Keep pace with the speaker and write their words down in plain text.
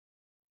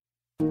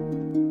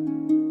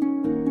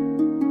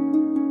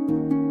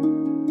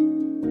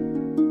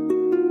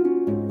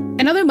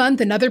Another month,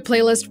 another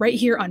playlist right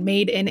here on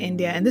Made in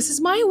India. And this is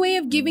my way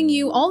of giving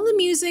you all the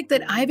music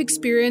that I've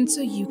experienced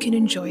so you can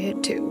enjoy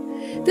it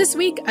too. This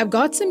week, I've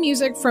got some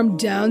music from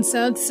down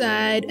south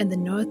side and the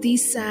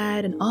northeast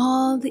side and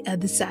all the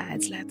other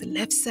sides, like the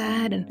left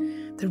side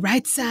and the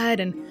right side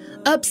and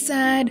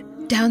upside,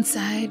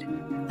 downside,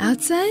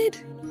 outside.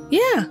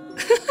 Yeah.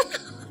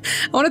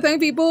 I want to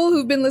thank people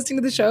who've been listening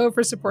to the show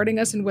for supporting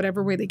us in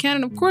whatever way they can.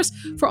 And of course,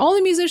 for all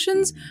the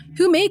musicians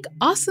who make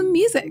awesome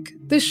music.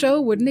 This show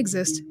wouldn't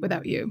exist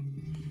without you.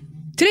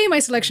 Today, my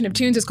selection of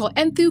tunes is called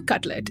Enthu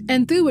Cutlet.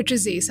 Enthu, which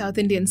is a South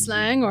Indian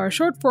slang or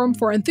short form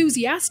for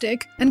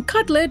enthusiastic, and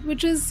cutlet,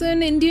 which is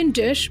an Indian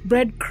dish,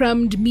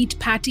 bread-crumbed meat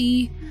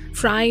patty,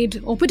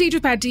 fried, or potato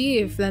patty,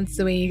 if that's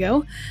the way you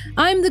go.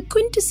 I'm the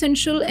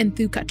quintessential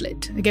Enthu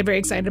Cutlet. I get very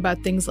excited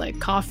about things like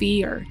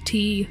coffee or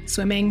tea,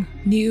 swimming,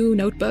 new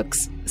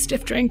notebooks, a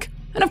stiff drink,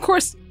 and of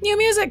course, new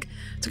music.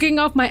 So kicking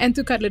off my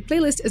Enthu Cutlet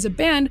playlist is a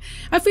band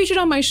I featured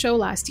on my show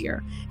last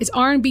year. It's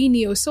R&B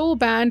neo-soul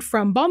band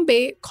from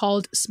Bombay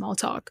called Small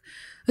Talk.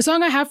 The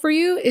song I have for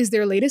you is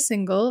their latest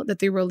single that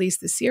they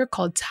released this year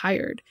called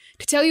Tired.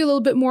 To tell you a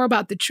little bit more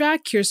about the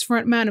track, here's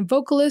frontman and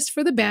vocalist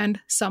for the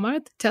band,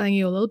 Samarth, telling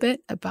you a little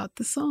bit about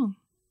the song.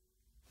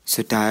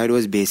 So Tired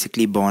was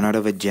basically born out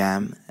of a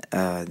jam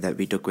that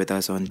we took with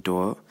us on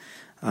tour.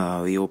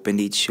 We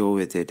opened each show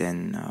with it,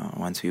 and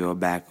once we were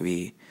back,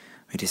 we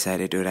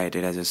decided to write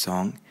it as a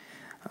song.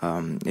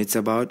 It's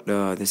about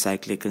the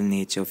cyclical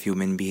nature of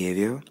human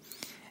behavior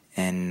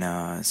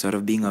and sort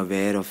of being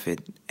aware of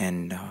it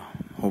and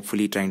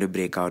hopefully trying to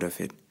break out of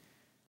it.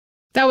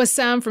 That was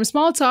Sam from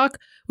Small Talk.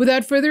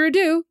 Without further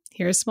ado,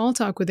 here's Small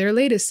Talk with their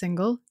latest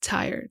single,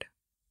 Tired.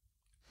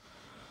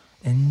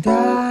 And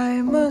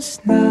I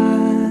must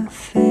not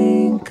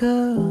think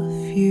of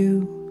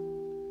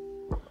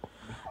you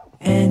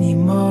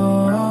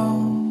anymore.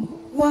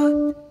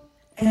 What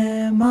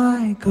am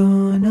I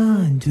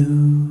gonna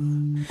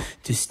do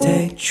to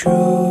stay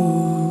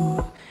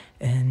true?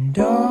 And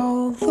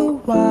all the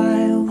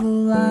while the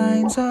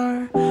lines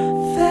are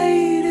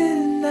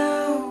fading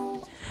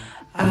out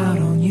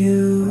on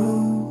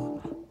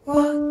you.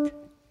 What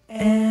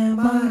am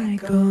I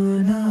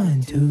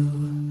gonna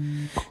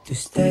do to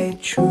stay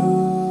true?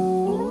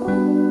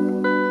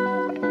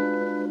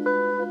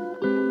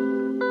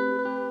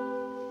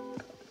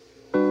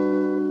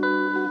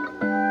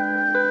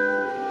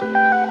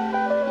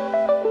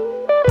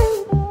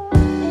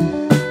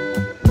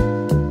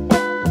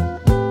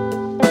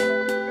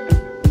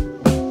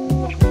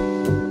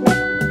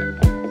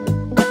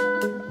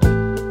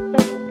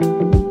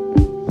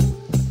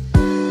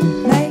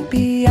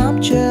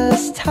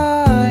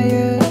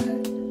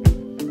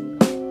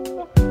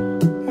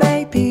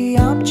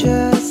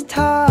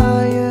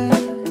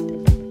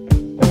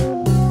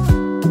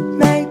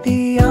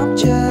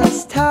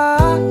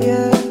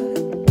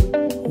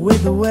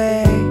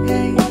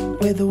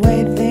 With the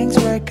way things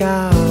work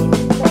out.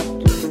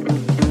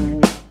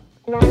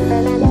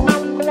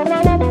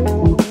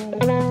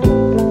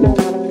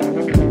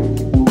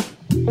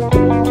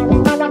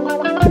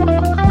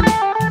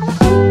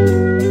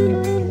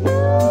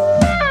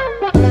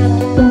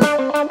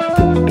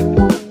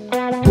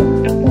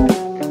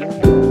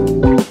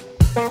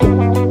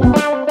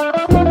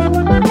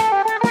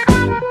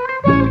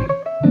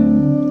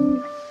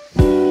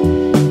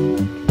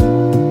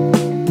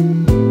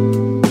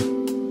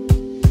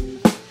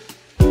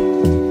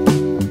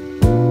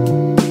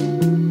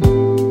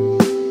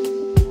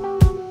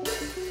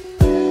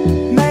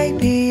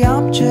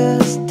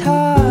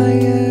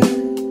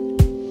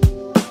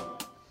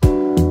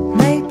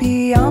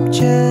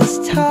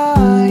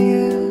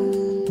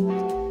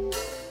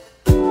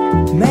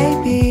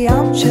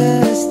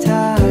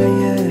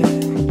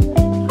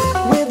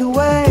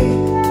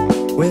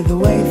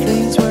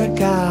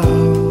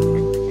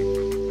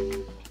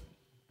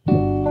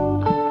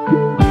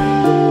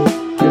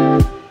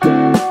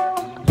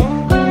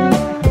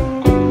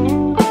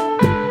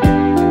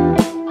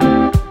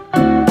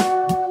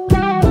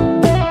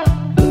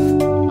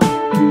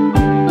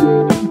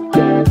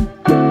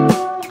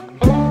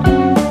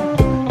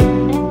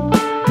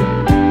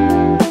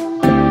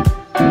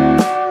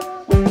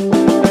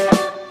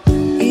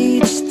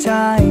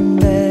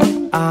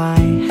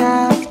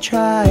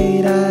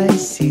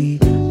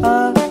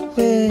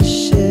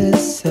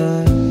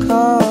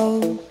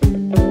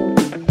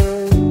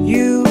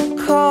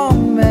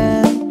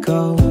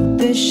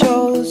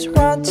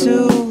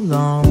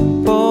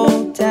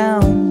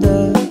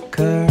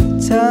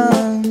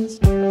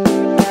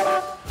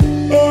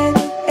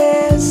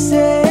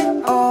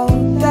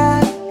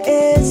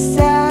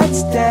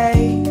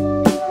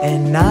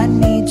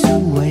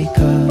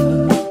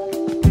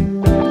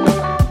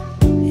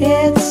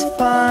 It's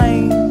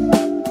fine.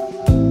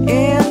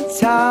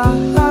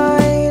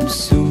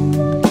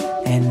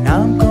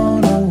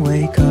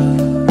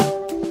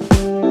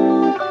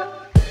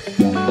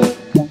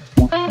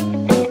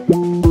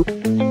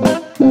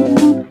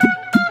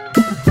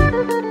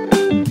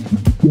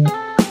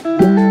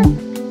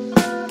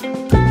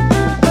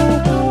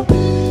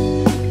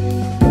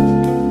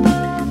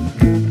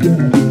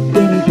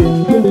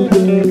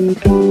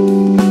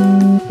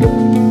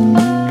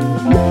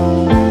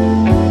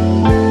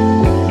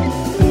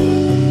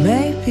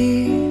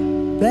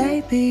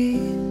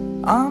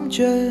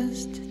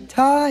 just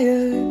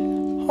tired,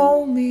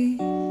 hold me.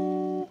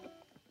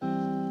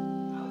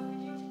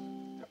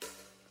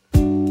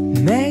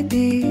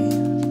 Maybe,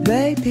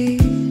 baby,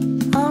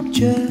 I'm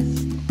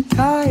just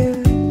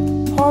tired,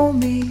 hold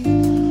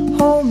me,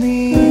 hold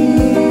me.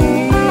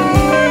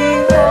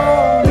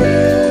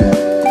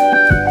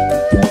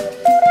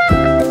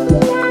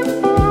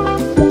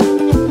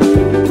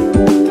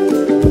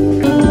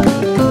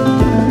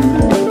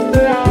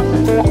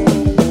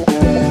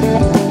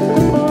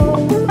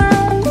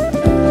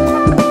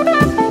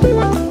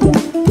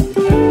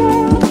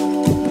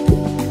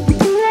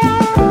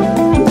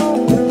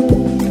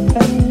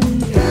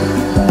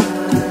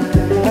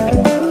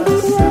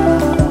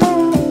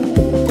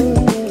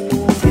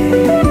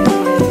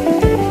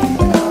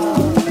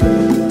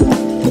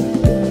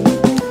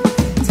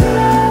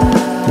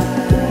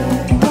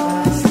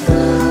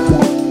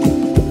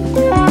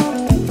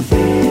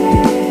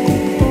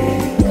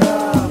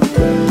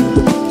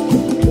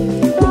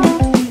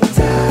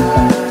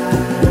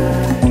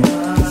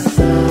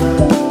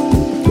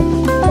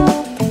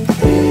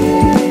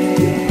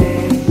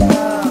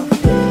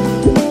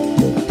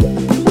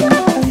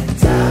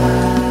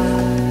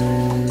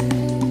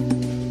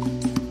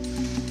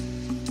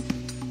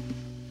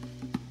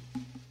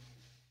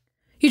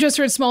 Just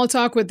heard Small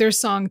Talk with their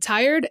song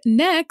Tired.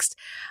 Next,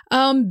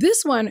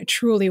 this one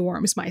truly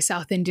warms my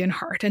South Indian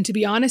heart, and to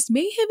be honest,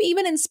 may have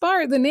even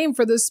inspired the name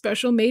for this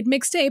special made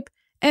mixtape,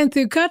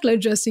 Anthu Cutlet,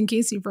 just in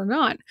case you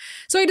forgot.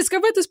 So I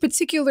discovered this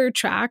particular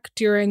track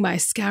during my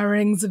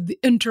scourings of the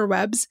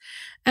interwebs,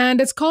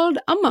 and it's called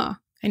Amma.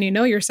 And you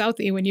know you're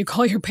Southie when you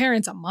call your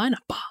parents Amma and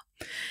Appa.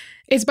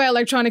 It's by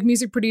electronic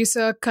music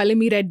producer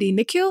Kalimi Reddy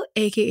Nikhil,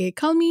 aka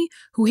Kalmi,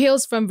 who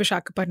hails from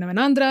Visakhapatnam and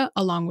Andhra,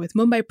 along with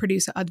Mumbai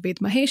producer Advait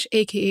Mahesh,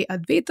 aka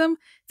Advaitam,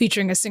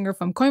 featuring a singer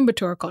from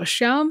Coimbatore called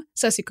Shyam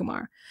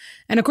Sasikumar.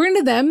 And according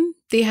to them,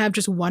 they have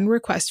just one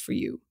request for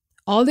you.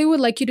 All they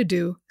would like you to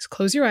do is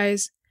close your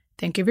eyes,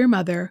 think of your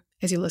mother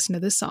as you listen to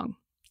this song.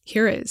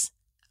 Here is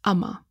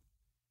Amma.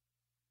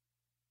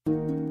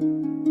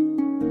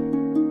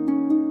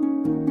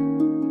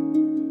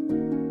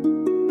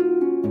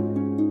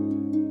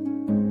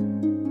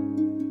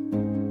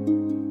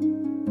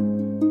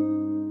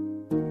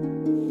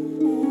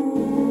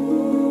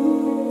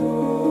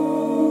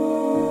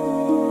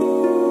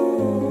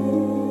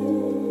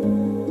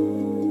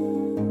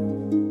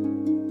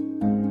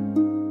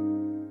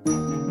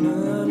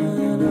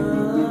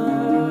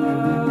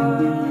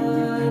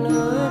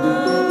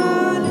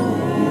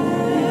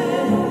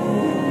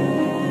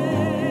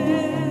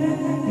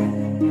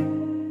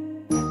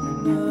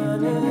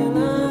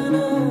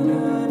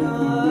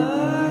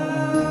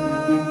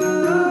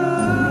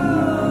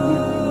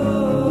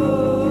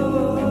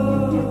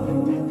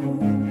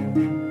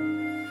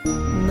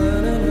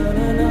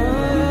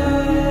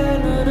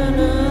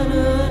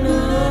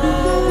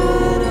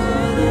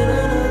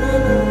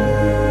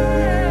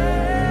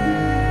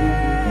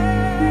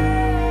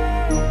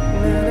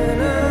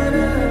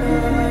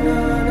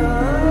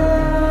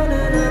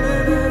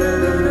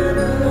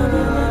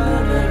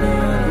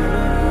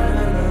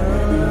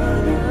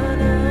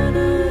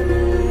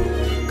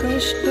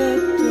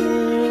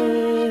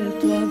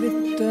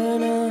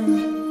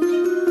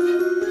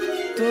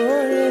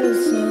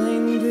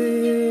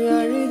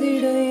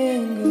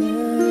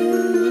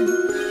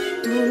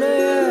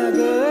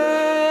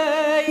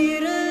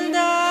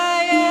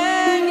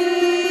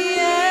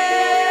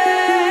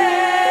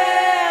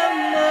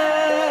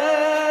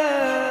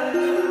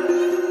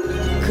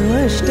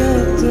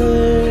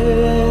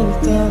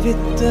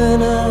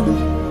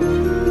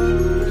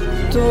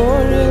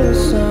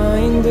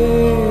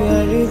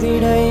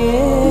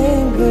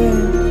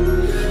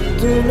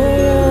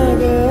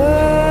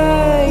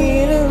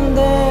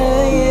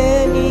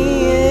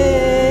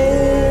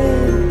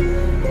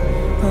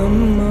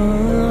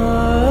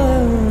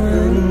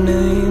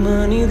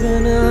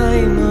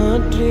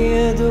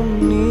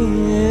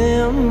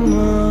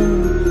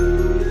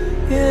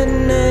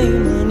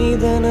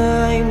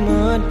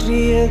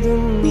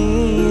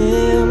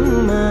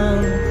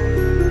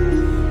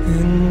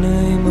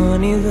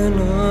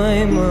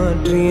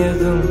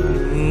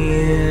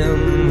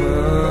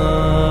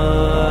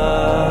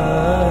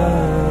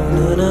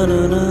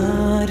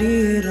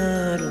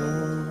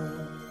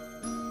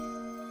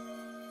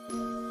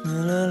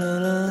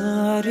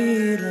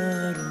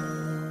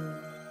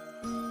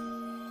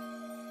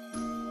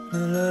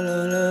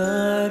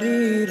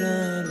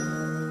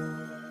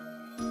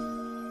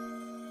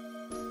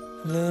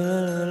 La la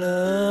la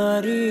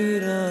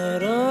la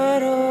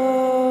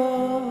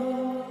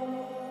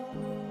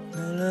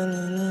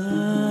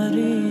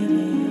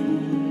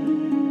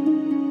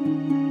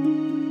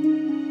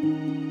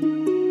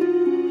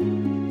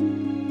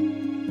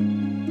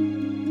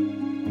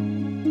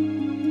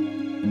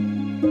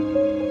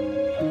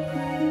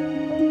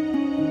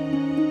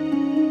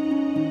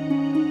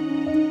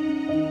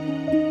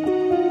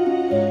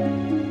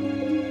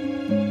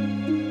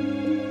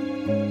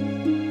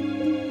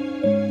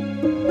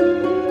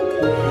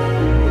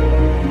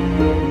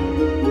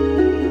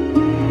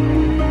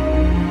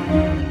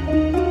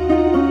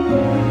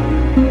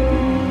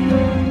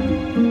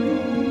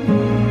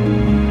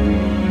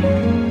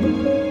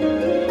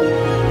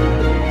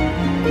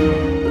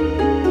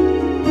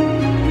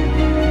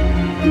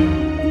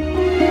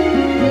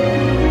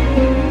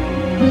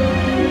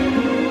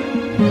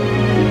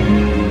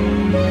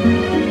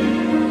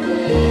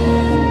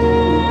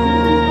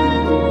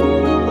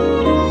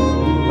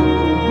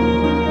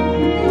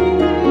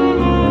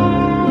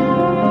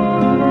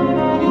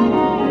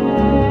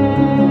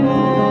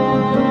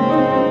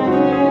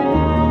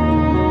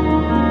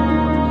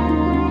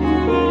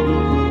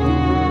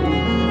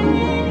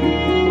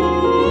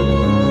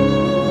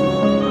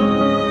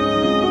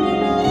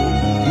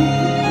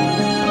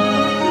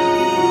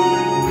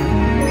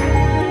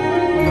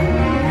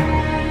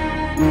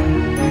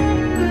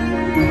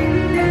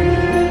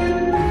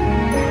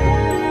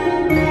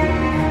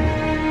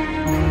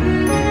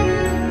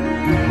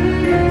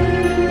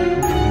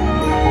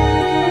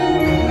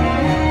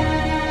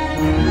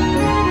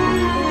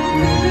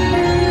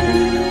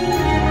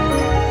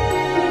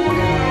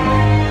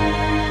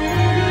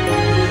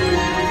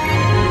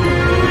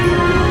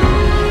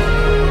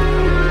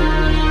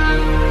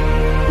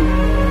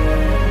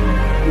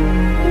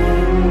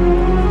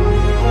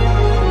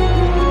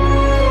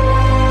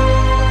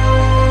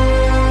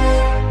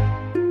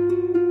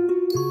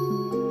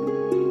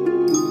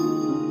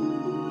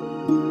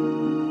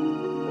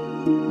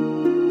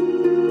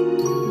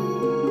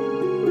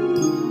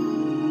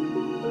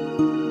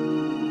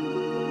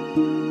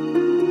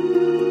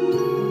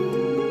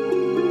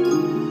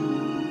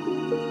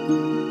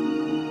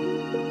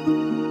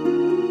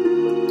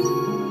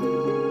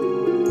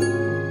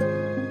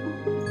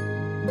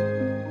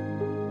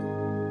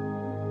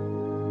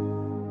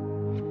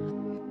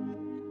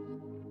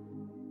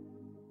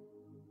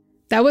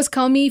That was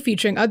Call Me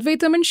featuring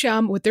Advaitam and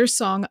Shyam with their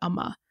song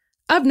Amma.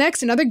 Up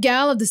next, another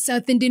gal of the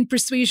South Indian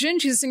persuasion.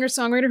 She's a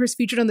singer-songwriter who's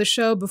featured on the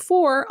show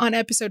before on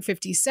episode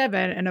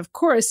 57. And of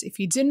course, if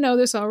you didn't know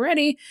this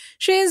already,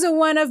 she is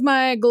one of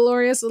my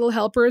glorious little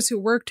helpers who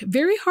worked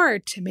very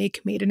hard to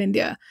make Made in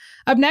India.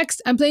 Up next,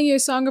 I'm playing you a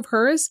song of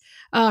hers.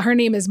 Her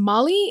name is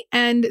Molly,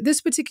 and this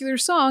particular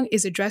song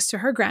is addressed to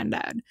her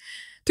granddad.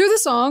 Through the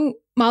song,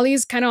 Molly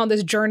is kind of on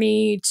this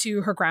journey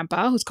to her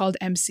grandpa, who's called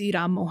MC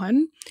Ram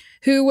Mohan,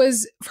 who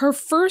was her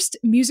first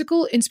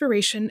musical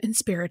inspiration and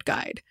spirit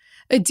guide.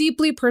 A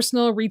deeply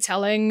personal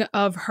retelling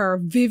of her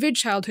vivid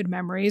childhood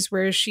memories,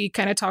 where she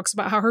kind of talks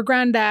about how her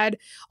granddad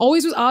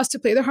always was asked to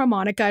play the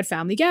harmonica at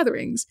family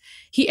gatherings.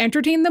 He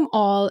entertained them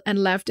all and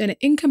left an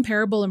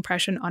incomparable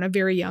impression on a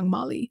very young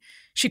Molly.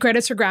 She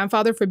credits her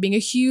grandfather for being a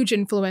huge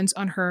influence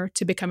on her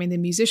to becoming the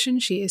musician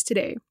she is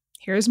today.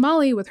 Here's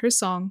Molly with her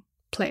song,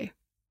 Play.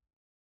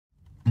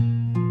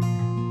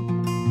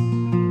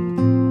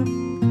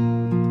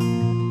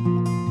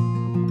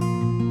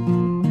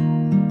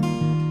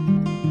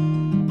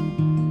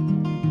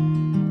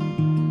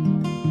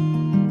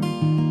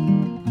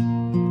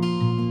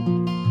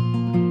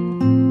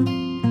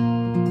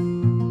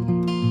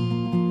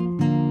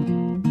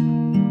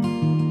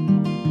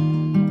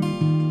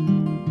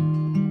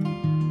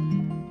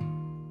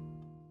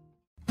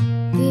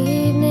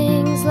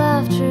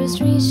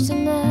 Laughter's reached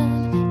an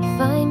end. You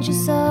find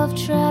yourself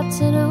trapped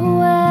in a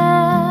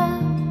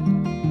web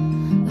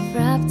of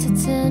rapt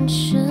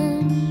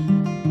attention.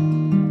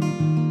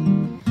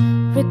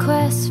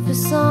 Requests for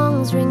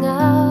songs ring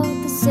out,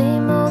 the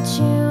same old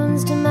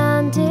tunes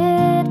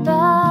demanded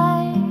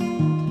by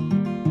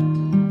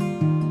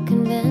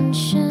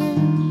convention.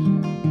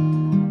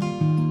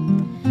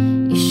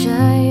 You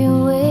shy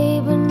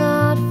away, but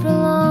not for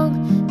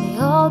long. They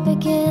all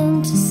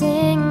begin to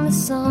sing the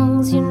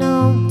songs you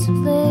know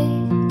to play,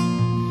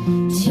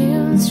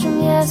 tunes from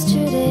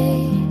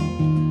yesterday.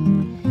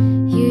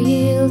 You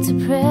yield to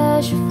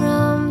pressure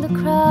from the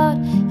crowd.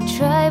 You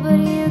try, but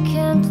you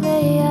can't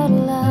play out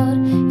loud.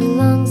 Your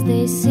lungs,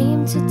 they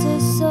seem to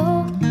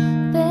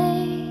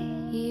disobey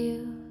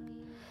you.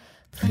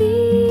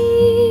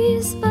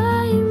 Please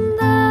find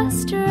the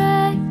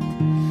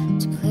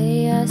strength to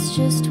play us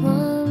just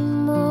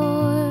one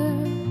more.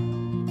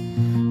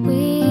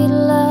 We'd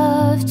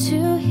love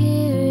to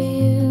hear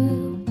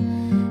you.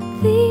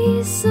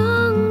 These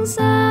songs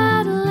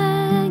at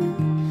length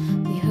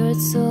we heard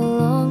so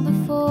long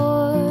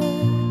before.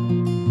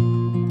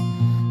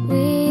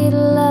 We'd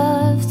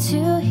love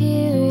to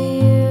hear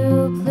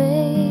you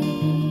play.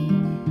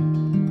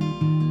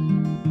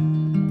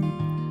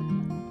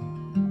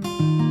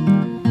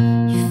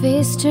 Your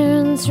face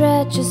turns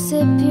red, just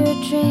sip your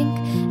drink,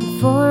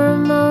 and for a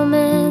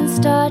moment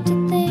start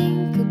to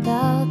think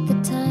about the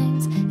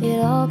times it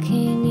all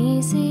came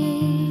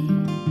easy.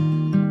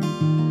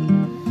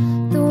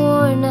 The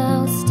worn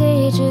out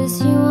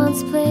stages you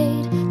once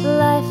played, the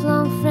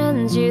lifelong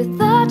friends you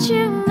thought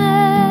you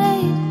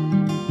made.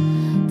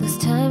 Those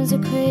times are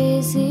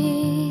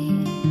crazy.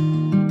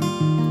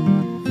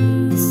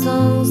 The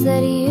songs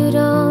that you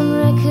don't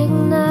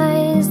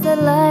recognize,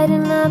 that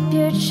lighten up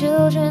your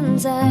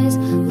children's eyes,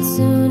 will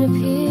soon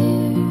appear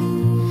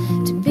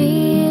to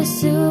be a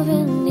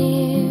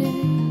souvenir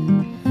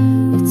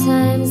of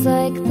times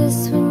like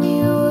this when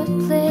you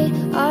would play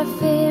our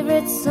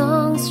favorite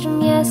songs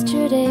from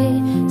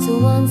yesterday. So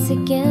once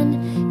again,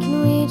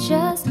 can we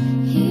just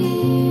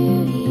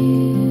hear you?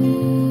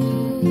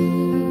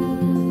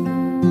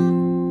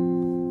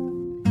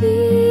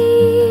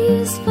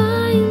 Please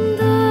find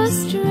the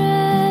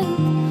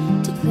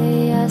strength to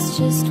play us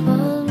just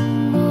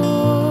one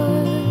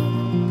more.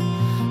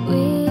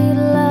 We'd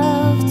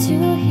love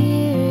to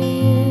hear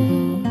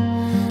you.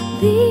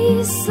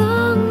 These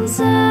songs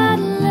at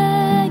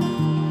length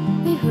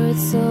we heard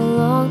so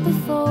long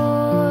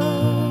before.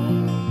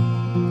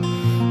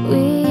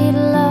 We'd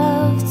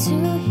love to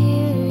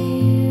hear you.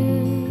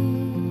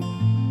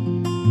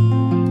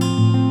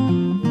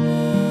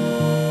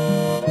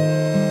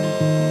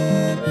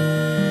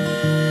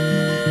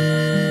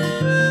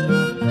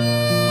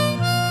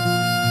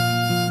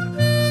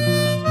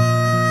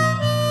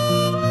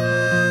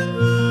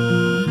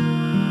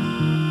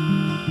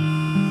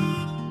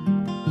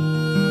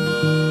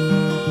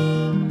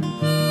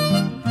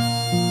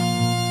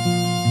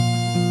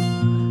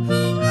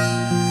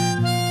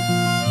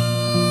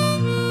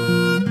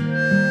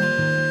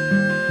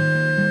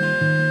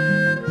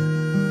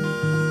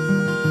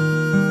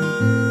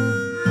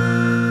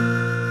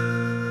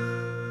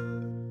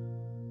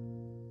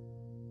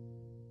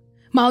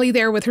 Molly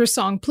there with her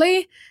song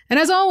Play. And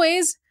as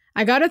always,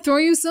 I gotta throw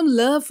you some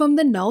love from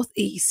the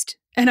Northeast.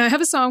 And I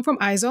have a song from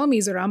Aizal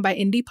Mizoram by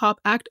indie pop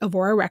act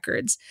Avora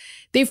Records.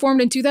 They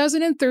formed in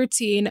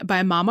 2013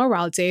 by Mama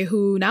Ralte,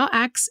 who now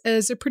acts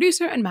as a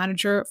producer and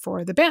manager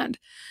for the band.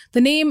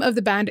 The name of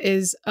the band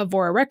is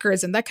Avora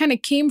Records, and that kind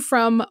of came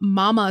from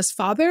Mama's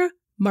father,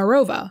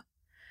 Marova.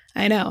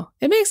 I know,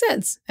 it makes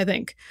sense, I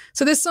think.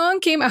 So this song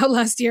came out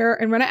last year,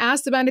 and when I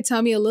asked the band to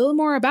tell me a little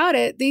more about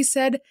it, they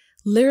said,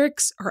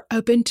 lyrics are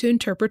open to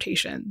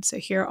interpretation. So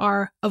here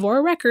are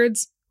Avora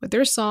Records with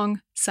their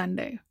song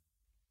Sunday.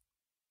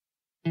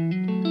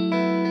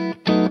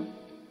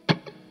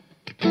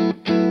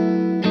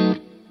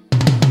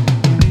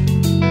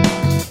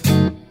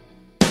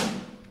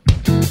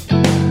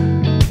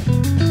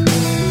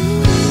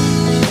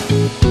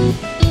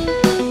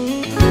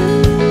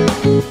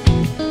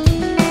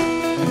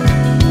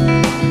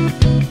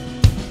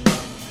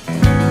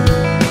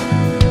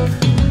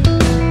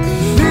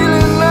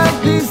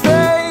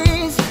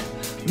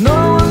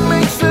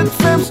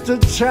 To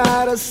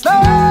try to slow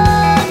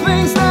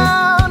things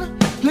down,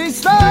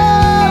 please slow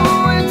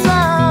it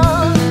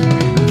down.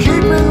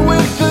 Keeping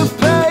with the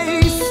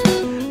pace,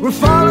 we're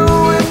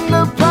following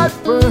the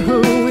piper who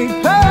we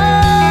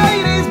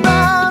paid is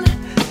bound.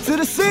 To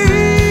the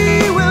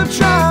sea we'll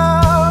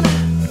drown.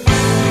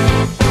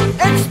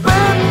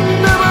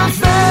 Expendable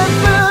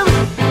anthem,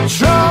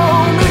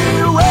 throw me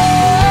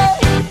away,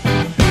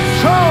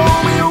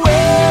 throw me away.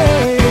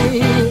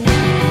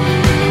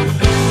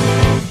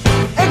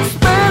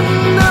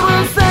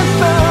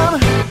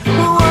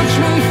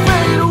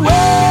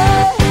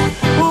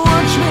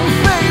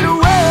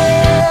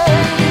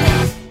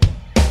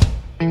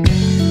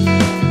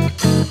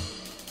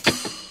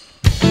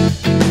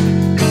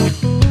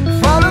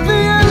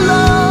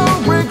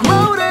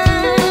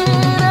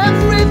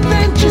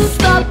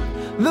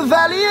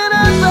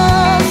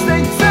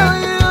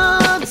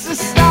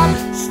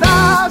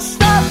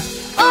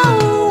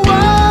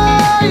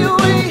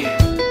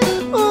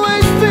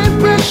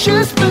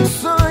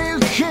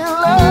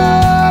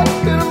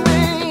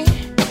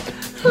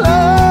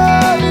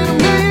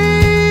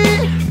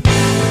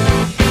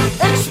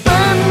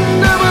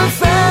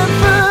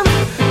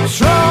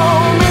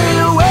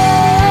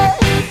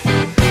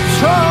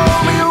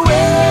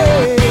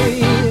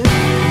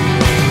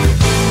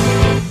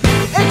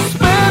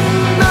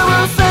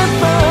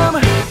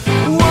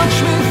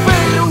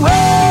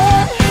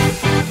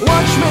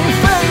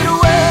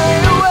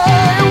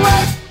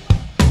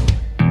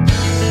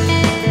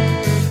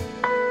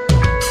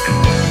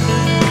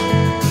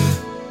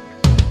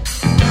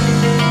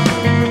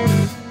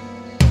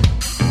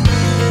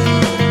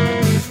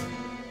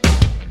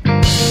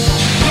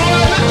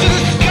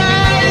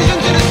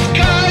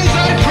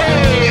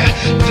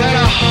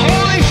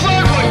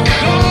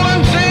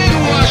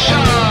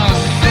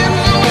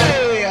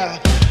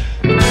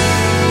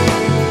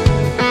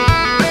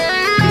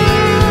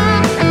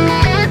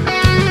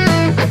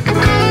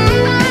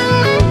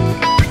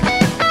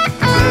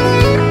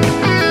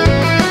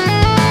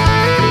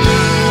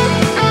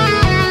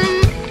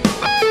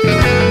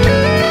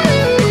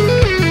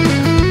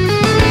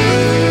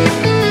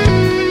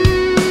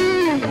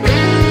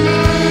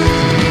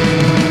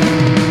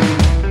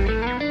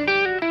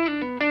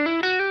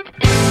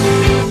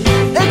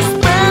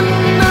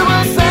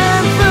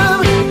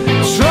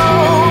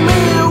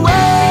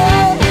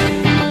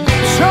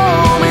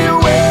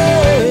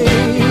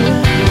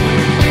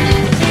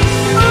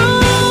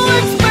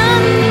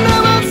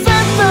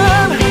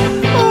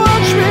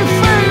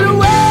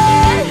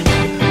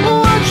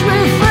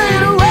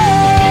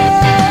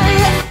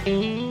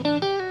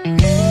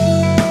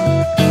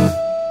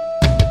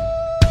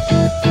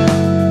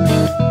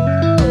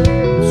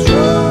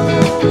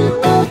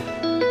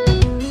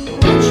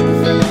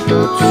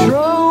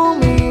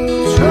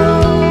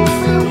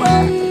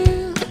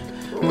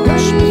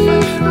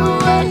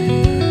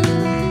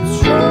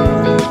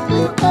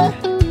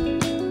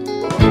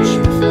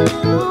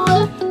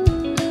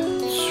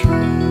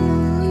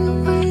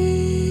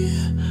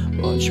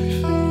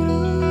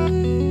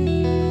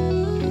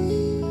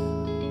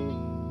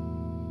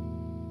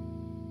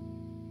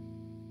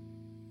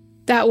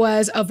 That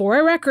was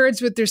Avora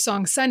Records with their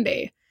song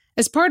Sunday.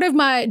 As part of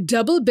my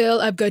double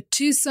bill, I've got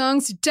two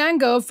songs to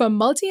tango from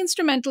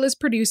multi-instrumentalist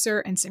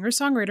producer and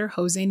singer-songwriter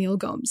Jose Neil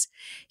Gomes.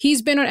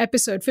 He's been on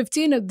episode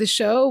 15 of the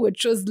show,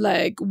 which was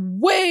like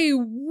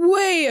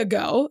way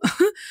ago.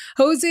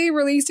 Jose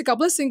released a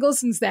couple of singles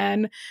since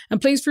then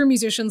and plays for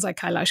musicians like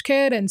Kailash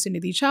Kid and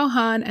Sunidhi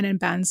Chauhan and in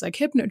bands like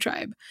Hypno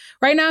Tribe.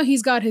 Right now,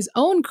 he's got his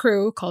own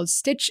crew called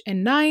Stitch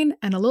and Nine,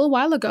 and a little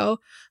while ago,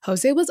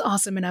 Jose was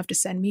awesome enough to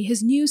send me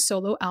his new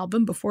solo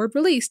album before it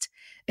released.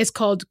 It's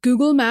called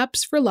Google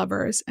Maps for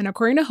Lovers, and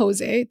according to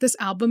Jose, this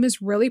album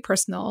is really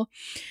personal,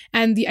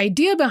 and the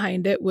idea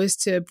behind it was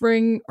to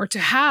bring or to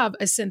have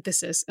a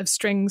synthesis of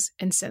strings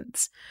and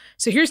synths.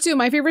 So here's two of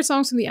my favorite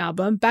songs from the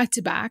album, back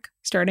to back,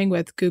 starting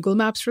with Google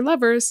Maps for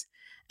Lovers,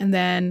 and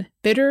then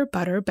Bitter,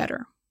 Butter,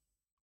 Better.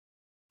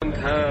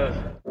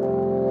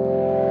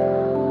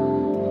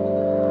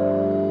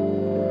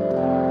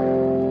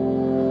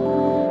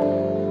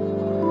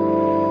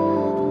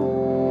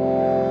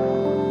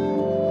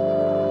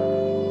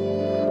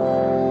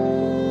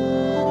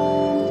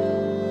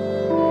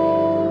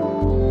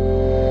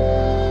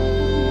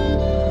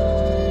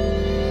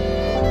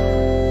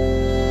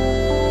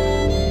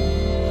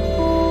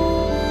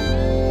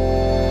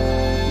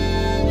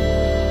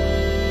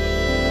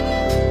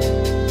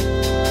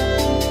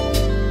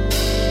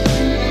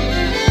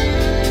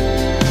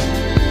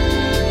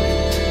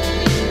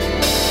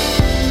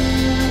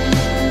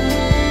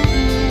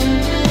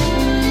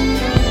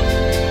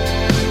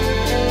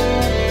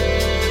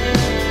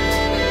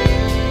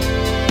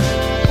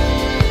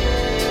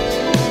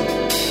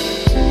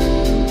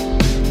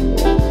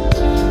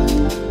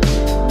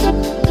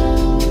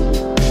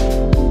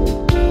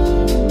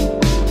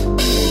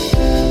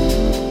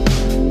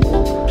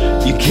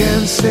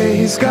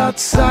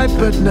 sight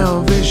but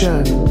no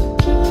vision.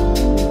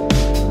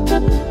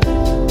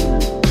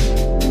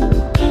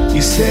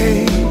 You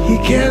say he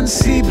can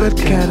see but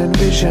can't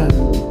envision.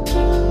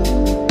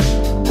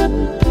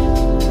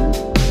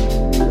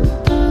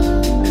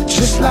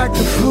 Just like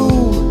the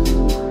fool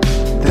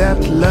that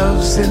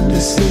loves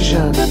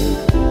indecision,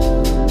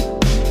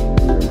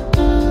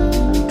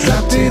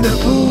 trapped in a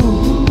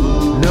pool,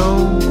 no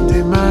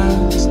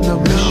demands, no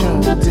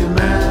mission, no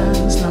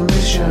demands, no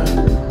mission.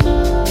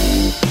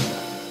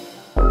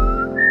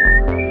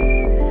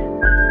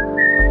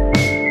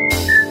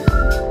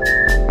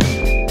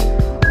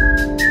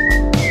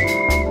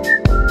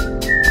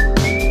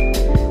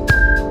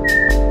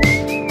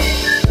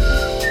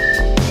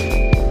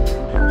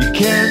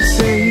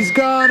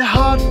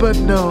 But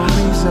no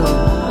reason.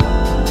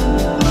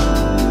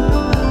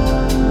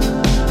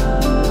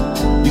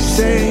 You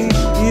say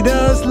he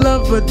does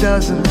love but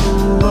doesn't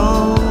move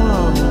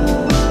on.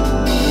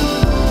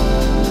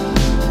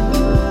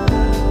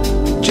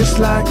 Just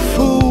like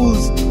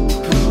fools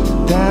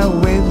that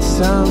win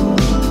some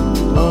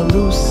or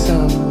lose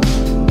some.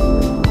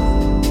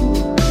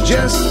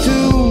 Just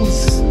tools,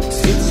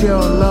 it's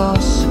your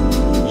loss,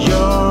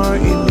 your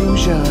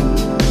illusion.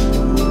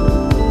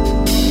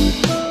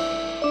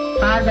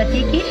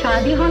 Parvati की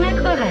शादी होने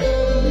को है।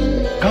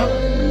 कब?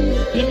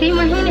 इसी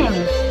महीने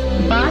में।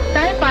 बात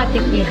तय पा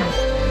चुकी है।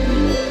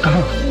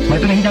 कहाँ? मैं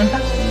तो नहीं जानता।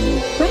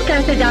 तुम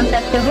कैसे जान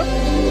सकते हो?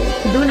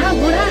 दूल्हा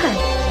बूढ़ा है,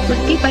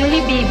 उसकी पहली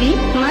बीवी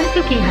मर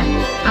चुकी है,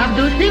 अब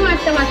दूसरी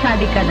मर्तबा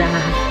शादी कर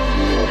रहा है।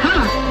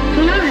 हाँ,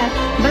 सुना है,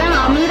 बड़ा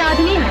अमीर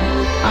आदमी है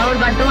और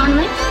वर्तमान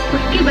में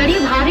उसकी बड़ी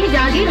भारी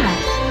जागीर है।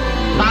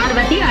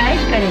 पार्वती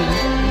ऐश करेगी।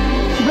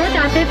 वो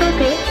चाहते तो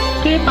थे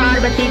कि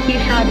पार्वती की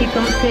शादी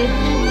तुमसे।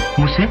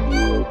 मुझसे?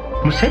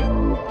 मुझसे?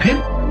 फिर?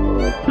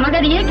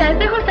 मगर ये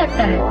कैसे हो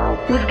सकता है?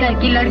 उस घर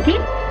की लड़की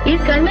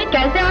इस घर में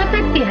कैसे आ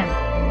सकती है?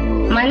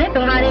 मैंने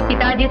तुम्हारे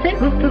पिताजी से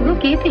गुफ्तगू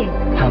की थी।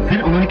 हाँ,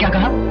 फिर उन्होंने क्या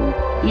कहा?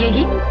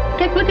 यही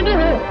कि कुछ भी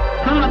हो,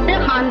 हम अपने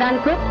खानदान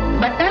को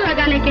बट्टा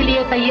लगाने के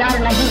लिए तैयार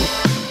नहीं।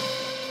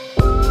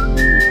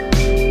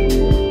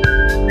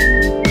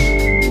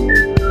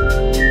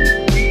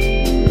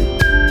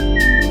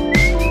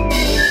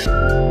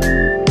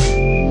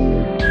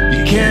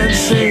 Can't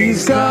say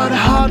he's got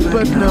heart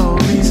but no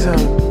reason.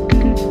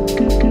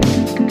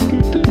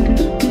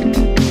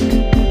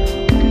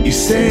 You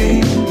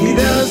say he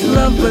does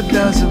love but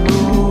doesn't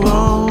move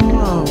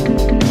on.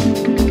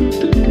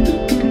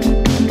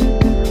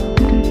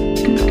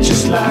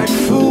 Just like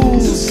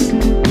fools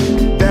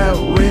that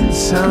win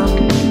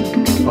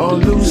some or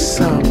lose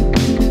some.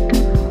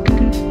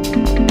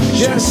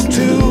 Just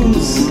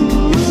tools,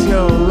 it's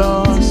your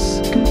loss,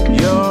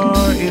 your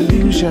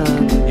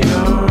illusion,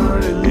 your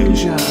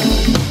illusion.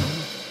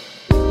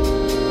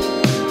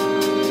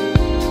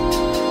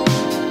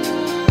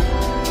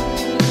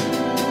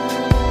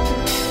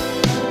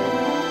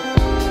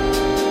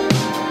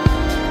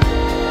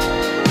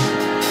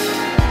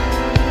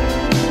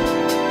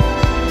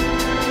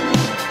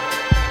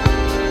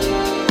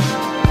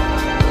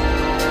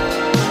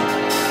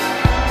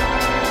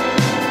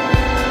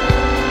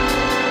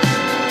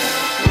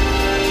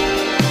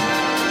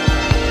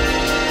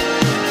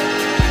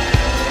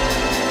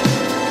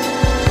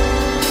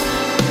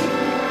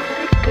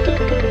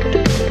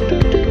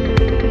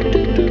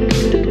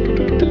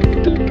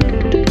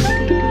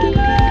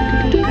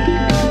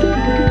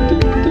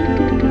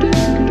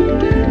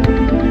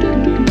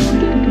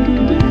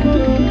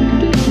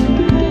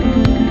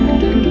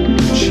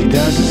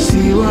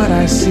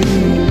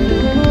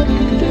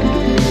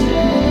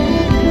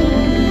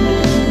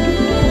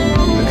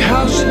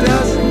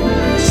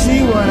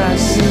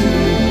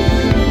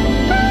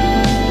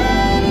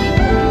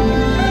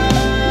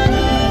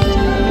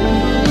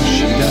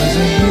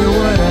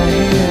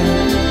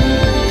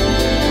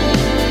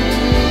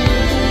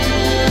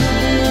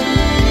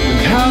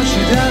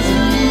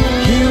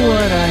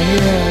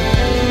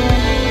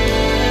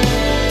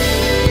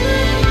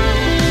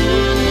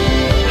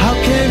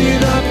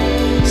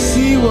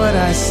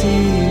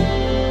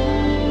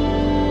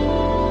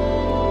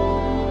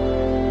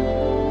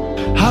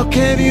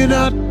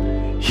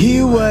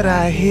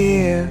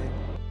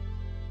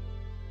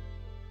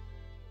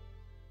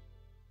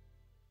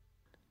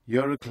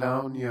 You're a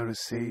clown, you're a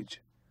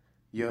sage,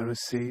 you're a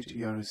sage,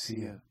 you're a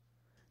seer.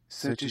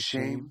 Such a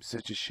shame,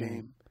 such a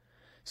shame,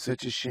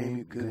 such a shame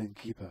you couldn't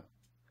keep her.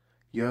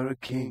 You're a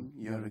king,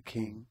 you're a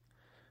king,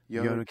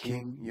 you're a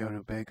king, you're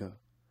a beggar.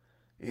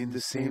 In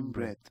the same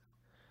breath,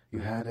 you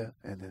had her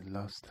and then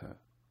lost her.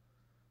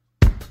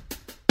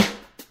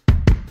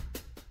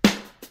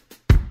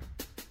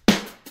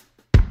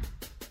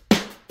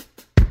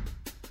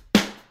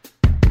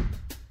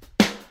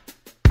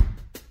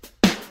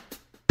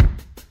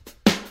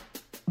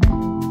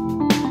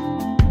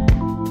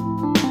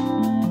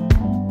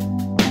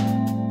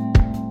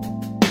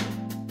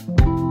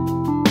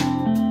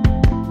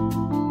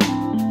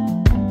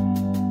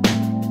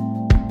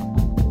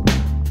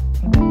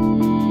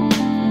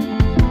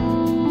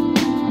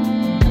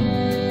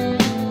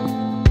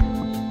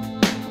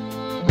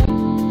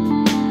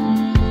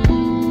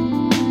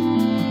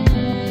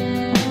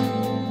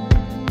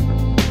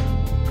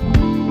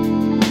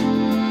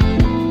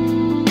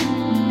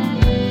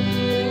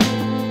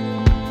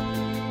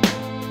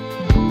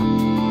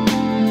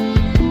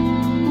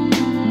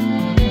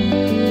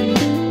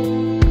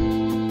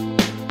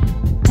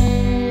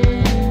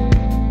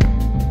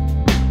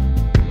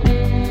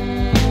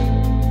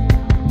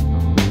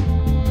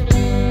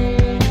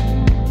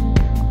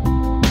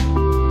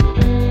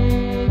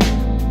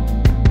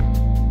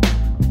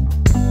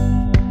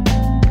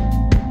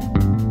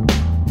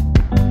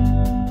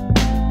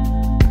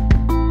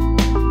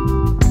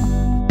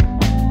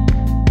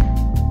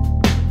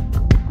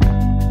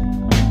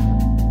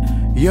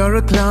 You're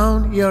a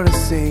clown, you're a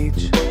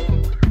sage.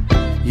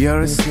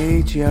 You're a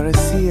sage, you're a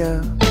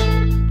seer.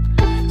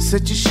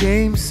 Such a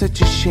shame, such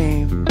a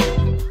shame.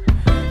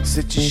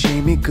 Such a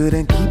shame he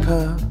couldn't keep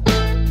her.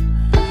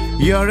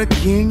 You're a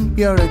king,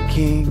 you're a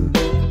king.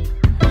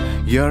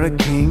 You're a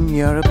king,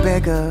 you're a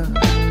beggar.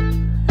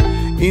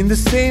 In the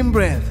same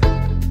breath,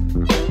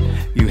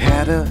 you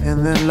had her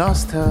and then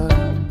lost her.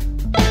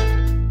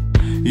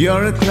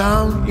 You're a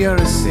clown, you're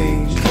a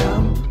sage.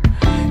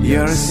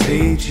 You're a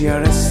sage,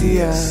 you're a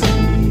seer.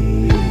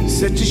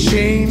 Such a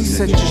shame,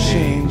 such a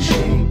shame.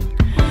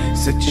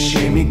 Such a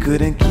shame he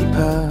couldn't keep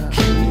her.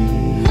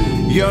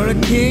 You're a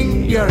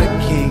king, you're a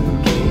king.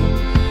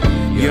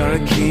 You're a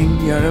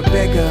king, you're a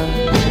beggar.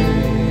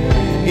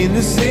 In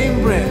the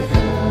same breath,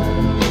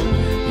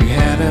 you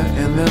had her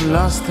and then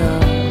lost her.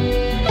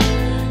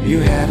 You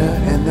had her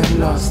and then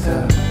lost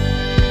her.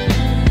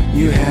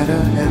 You had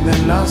her and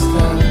then lost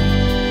her.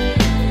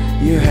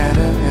 You had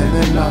her and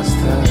then lost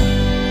her.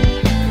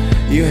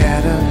 You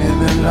had her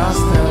and then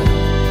lost her.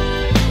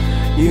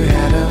 You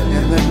had her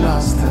and then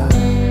lost her.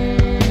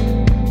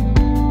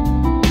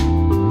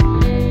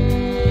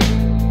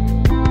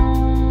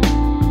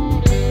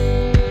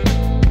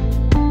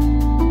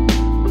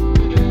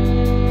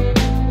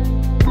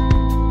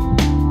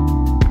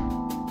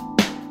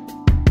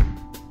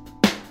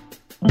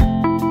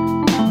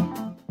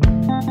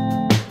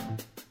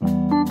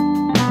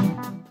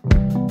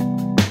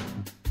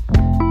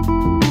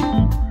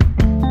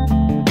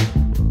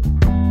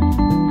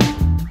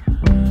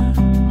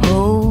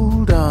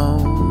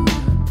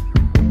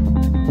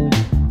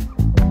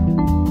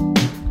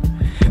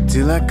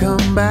 Till I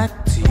come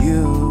back to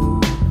you.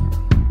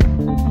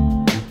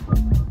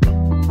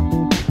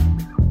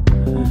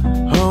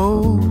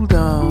 Hold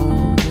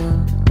on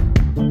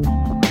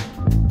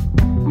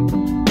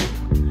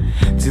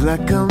till I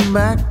come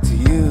back to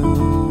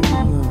you.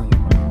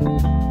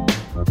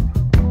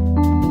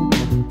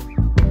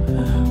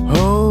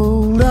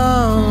 Hold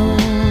on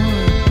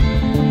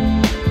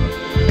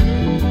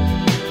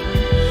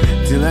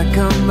till I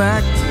come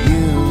back to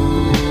you.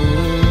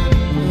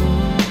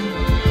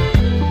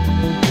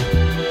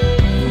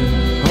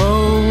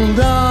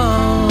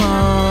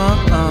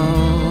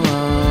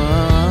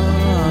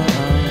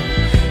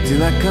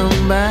 Till I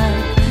come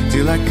back,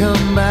 till I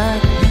come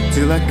back,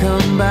 till I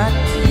come back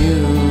to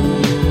you.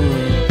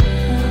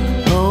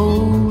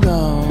 Hold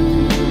on.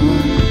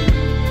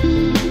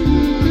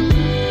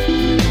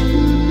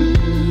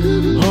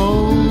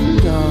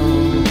 Hold on.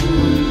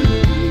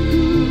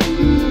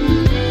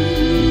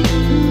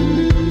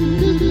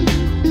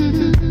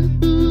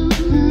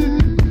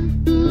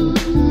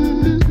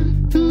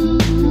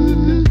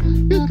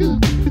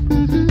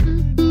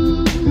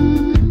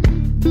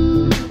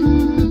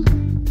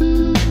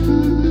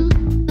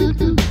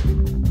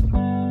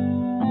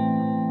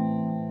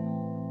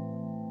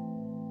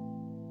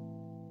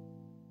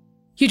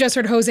 You just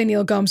heard Jose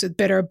Neil Gomes with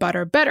Bitter,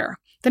 Butter, Better.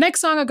 The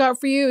next song I got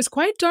for you is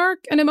quite dark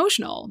and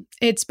emotional.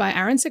 It's by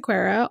Aaron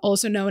Sequeira,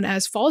 also known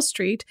as Fall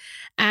Street,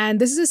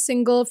 and this is a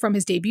single from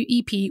his debut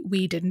EP,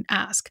 We Didn't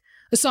Ask.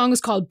 The song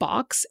is called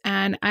Box,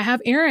 and I have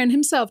Aaron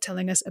himself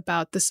telling us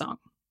about the song.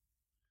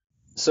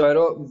 So I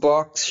wrote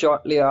Box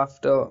shortly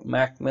after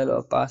Mac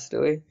Miller passed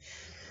away.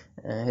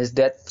 His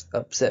death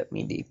upset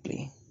me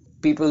deeply.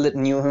 People that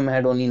knew him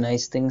had only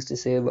nice things to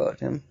say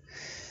about him.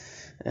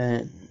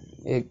 And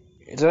it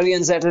really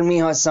unsettled me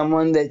how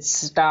someone that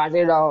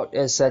started out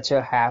as such a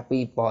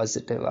happy,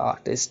 positive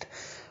artist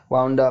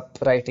wound up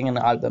writing an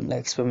album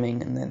like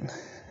Swimming and then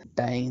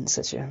dying in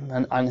such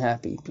an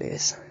unhappy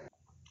place.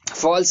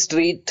 Fall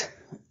Street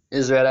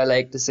is where I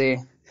like to say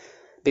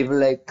people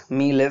like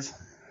me live.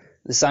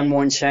 The sun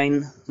won't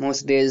shine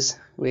most days,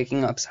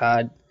 waking up's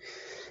hard,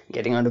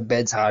 getting out of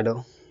bed's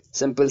harder.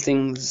 Simple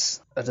things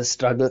are a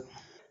struggle.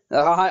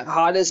 The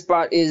hardest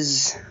part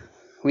is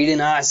we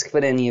didn't ask for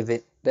any of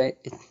it, right?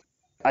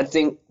 I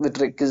think the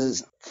trick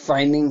is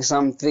finding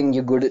something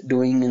you're good at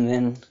doing and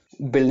then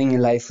building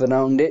your life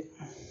around it.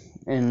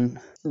 And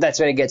that's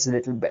where it gets a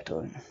little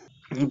better.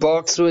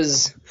 Box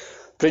was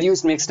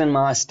produced, mixed and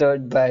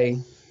mastered by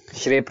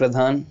Shrey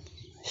Pradhan.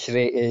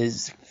 Shrey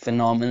is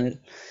phenomenal.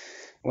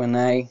 When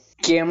I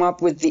came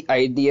up with the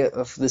idea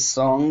of the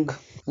song,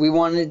 we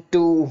wanted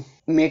to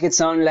make it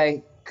sound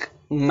like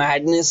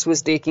madness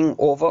was taking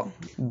over,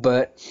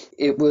 but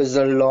it was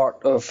a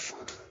lot of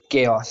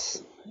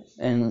chaos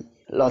and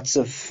lots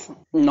of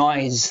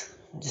noise,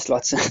 just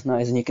lots of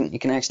noise, and you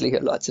can actually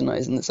hear lots of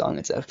noise in the song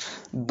itself.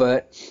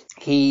 But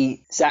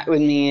he sat with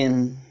me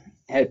and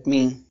helped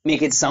me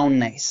make it sound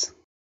nice.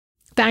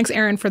 Thanks,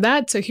 Aaron, for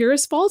that. So here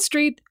is Fall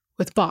Street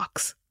with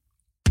Box.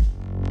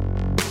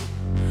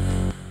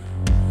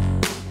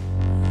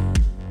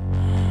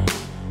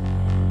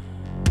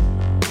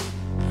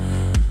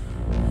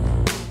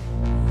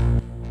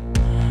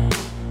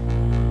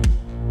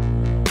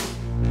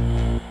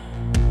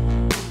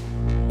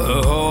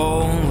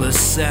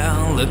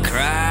 Cell, a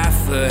cry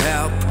for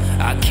help.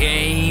 I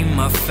came,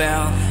 I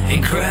fell,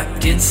 and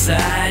crept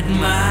inside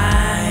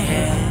my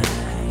head.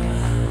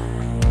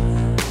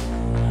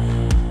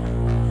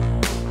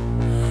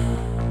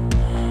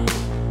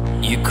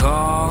 You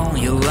call,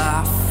 you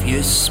laugh,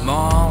 you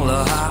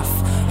smaller half,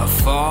 I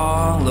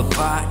fall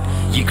apart.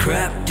 You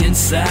crept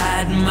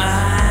inside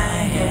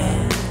my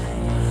head.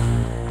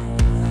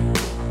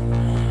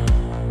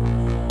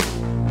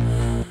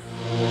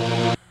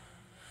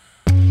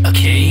 I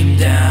came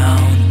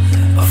down,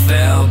 I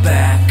fell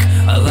back,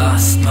 I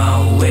lost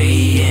my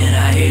way and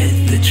I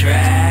hit the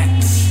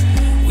tracks.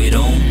 We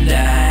don't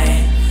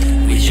die,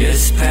 we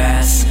just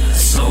pass. I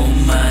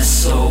sold my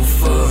soul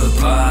for a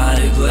pot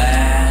of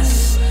glass.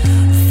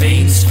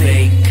 Fame's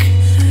fake,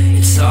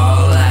 it's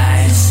all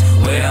lies.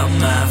 Where are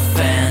my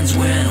fans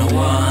when I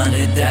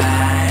wanna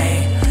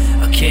die?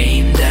 I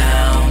came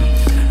down,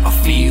 I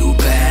feel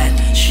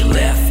bad. She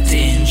left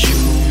in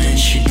June and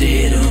she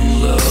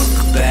didn't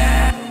look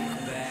back.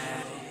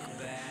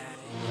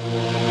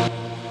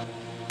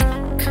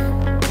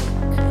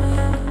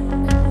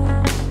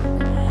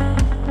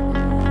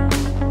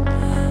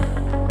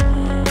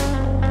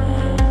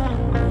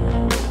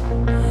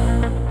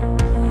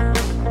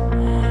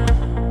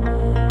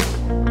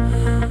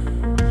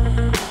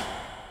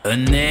 A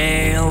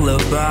nail, a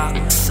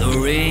box, a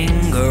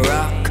ring, a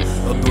rock,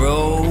 a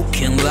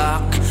broken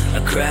lock, I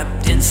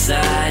crept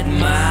inside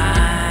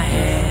my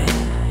head.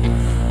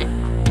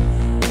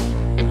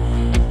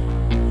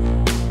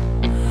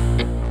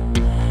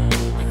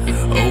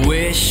 A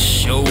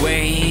wish, a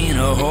wane,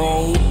 a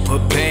hope, a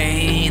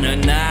pain, a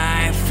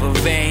knife, a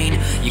vein,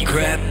 you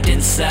crept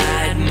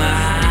inside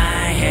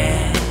my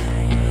head.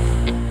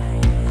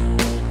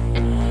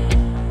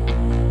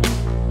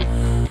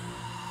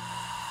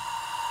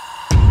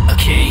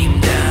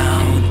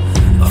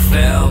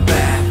 Fell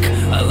back,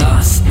 I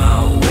lost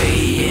my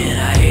way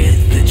and I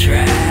hit the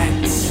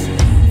tracks.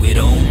 We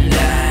don't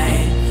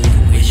die,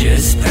 we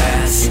just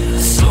pass. I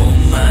sold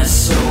my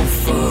soul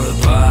for a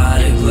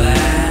pot of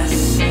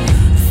glass.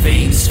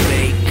 Fame's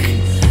fake,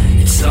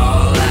 it's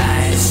all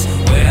lies.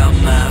 Where are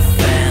my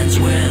fans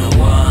when I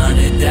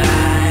wanna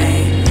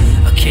die?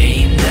 I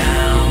came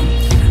down,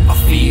 I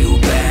feel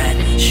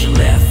bad. She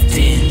left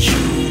in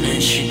June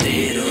and she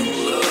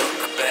didn't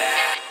look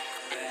back.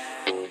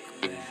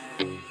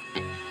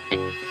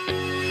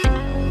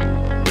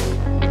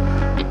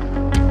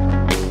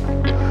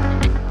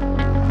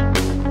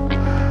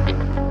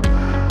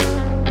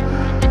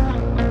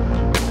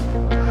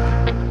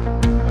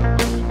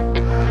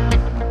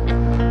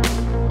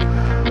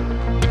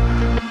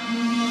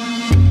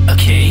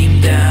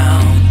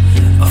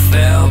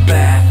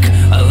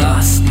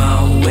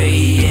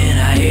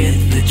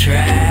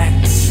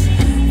 Tracks,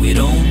 we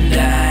don't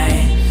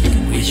die,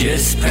 we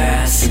just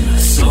pass. I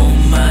sold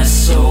my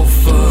soul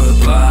for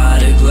a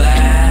pot of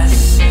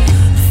glass.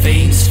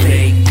 Fame's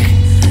fake,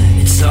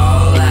 it's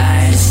all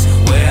lies.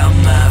 Where are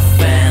my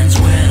fans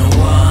when I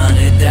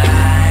wanna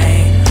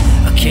die?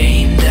 I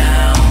came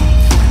down,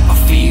 I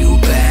feel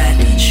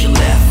bad. She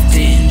left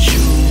in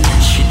June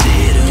and she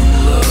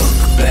didn't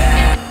look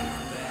back.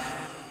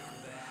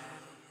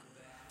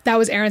 That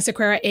was Aaron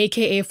Sequeira,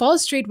 aka Fall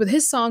Street, with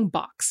his song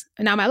Box.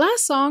 And now my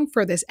last song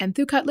for this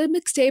Enthu Cutlet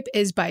mixtape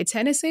is by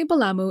Tenese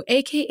Balamu,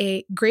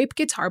 aka Grape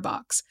Guitar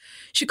Box.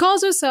 She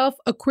calls herself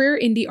a queer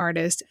indie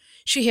artist.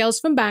 She hails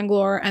from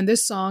Bangalore, and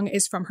this song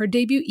is from her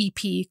debut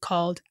EP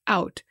called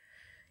Out.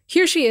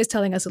 Here she is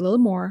telling us a little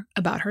more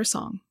about her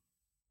song.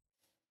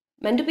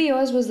 Meant to Be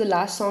Yours was the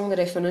last song that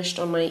I finished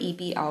on my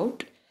EP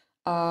Out.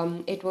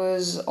 It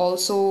was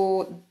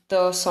also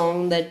the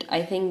song that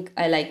I think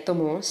I like the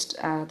most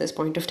at this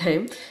point of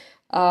time.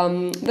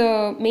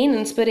 The main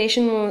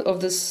inspiration of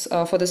this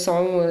for the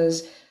song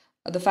was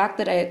the fact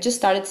that I had just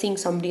started seeing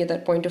somebody at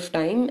that point of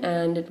time,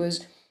 and it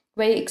was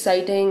very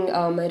exciting.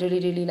 I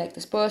really liked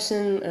this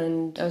person,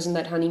 and I was in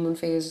that honeymoon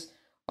phase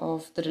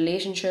of the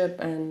relationship,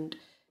 and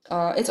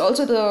it's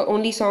also the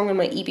only song on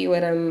my EP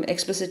where I'm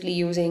explicitly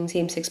using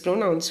same-sex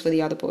pronouns for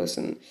the other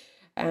person.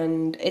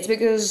 And it's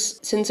because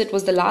since it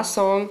was the last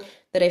song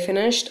that I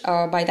finished,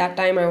 by that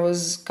time I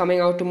was coming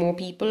out to more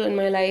people in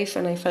my life,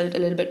 and I felt a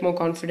little bit more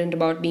confident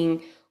about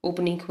being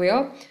openly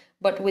queer.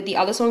 But with the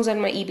other songs on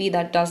my EP,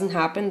 that doesn't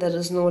happen. There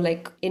is no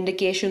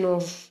indication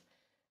of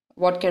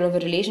what kind of a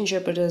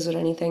relationship it is or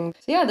anything.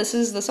 So yeah, this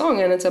is the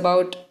song, and it's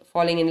about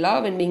falling in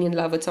love and being in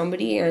love with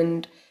somebody,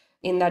 and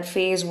in that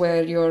phase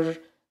where you're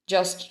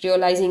just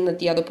realizing that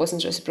the other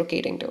person's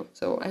reciprocating too.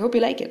 So I hope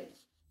you like it.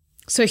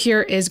 So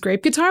here is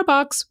Grape Guitar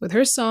Box with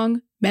her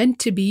song Meant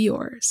to Be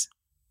Yours.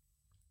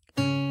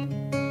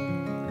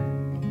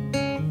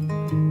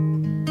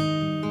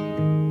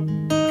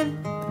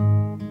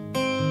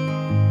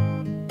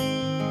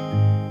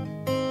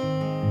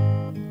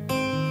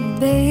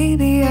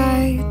 Baby,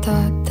 I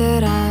thought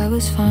that I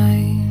was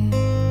fine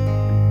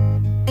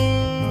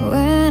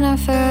when I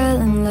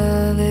fell in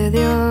love with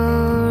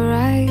your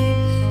eyes.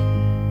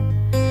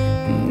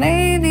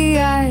 Maybe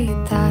I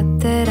thought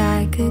that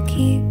I could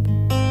keep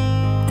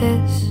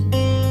this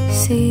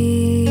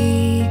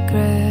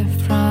secret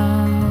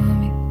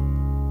from you.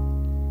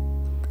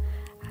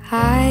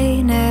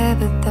 I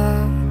never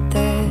thought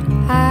that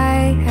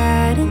I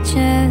had a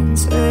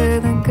chance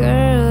with a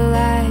girl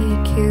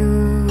like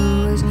you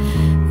was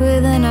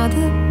with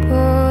another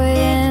boy,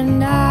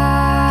 and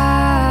I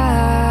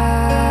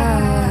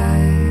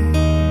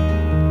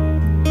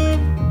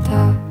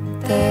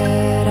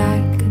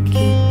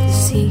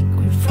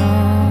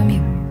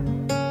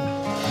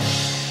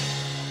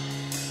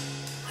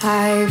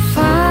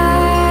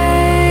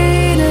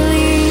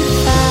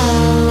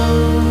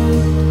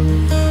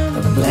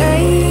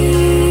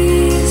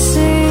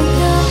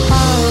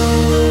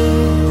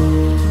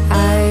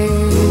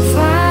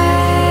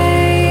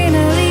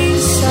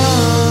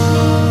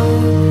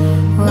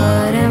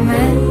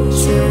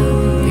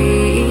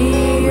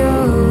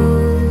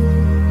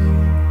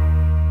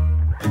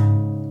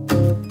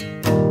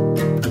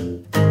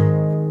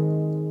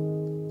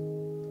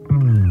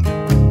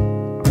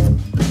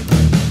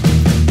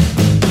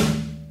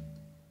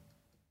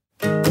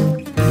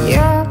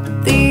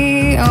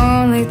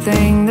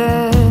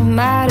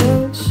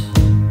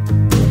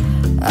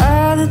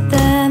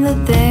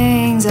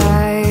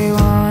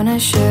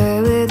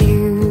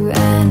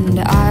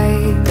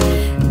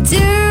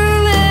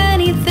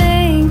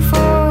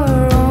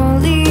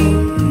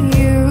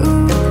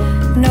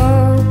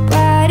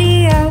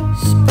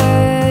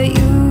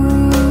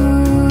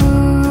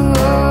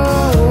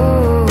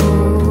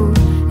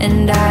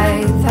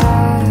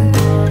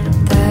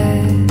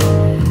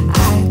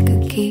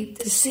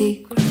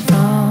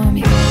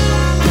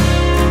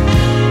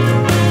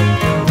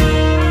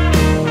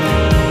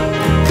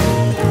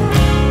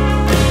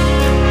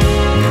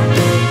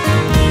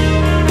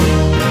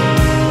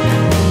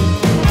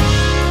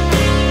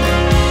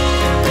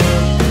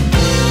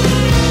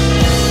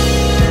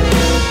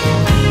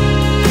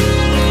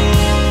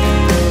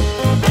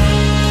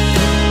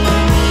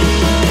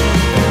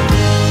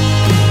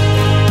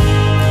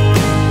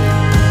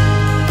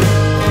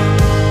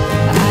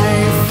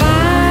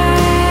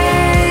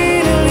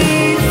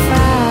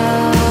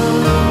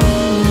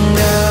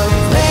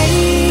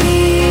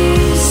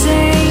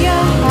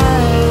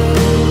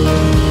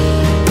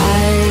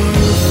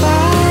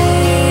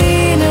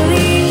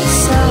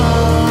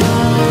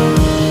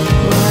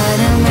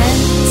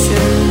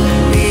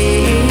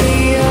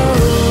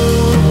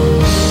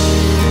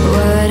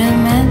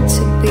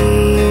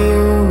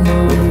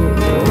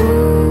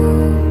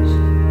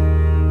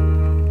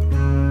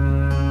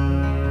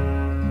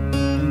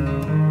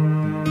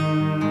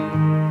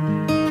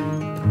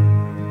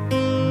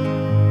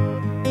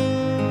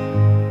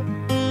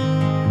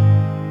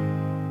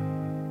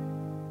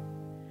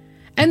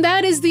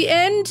is the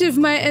end of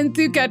my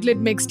Enthu Cutlet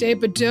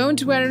mixtape, but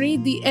don't worry,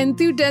 the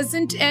Enthu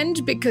doesn't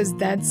end because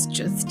that's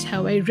just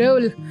how I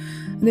roll.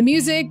 The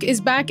music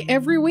is back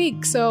every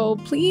week, so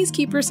please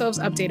keep yourselves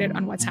updated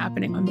on what's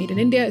happening on Made in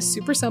India. It's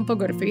super simple.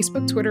 Go to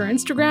Facebook, Twitter,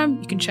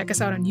 Instagram. You can check us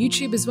out on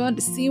YouTube as well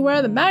to see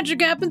where the magic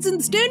happens in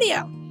the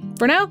studio.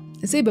 For now,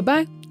 I say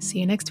bye-bye. See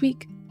you next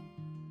week.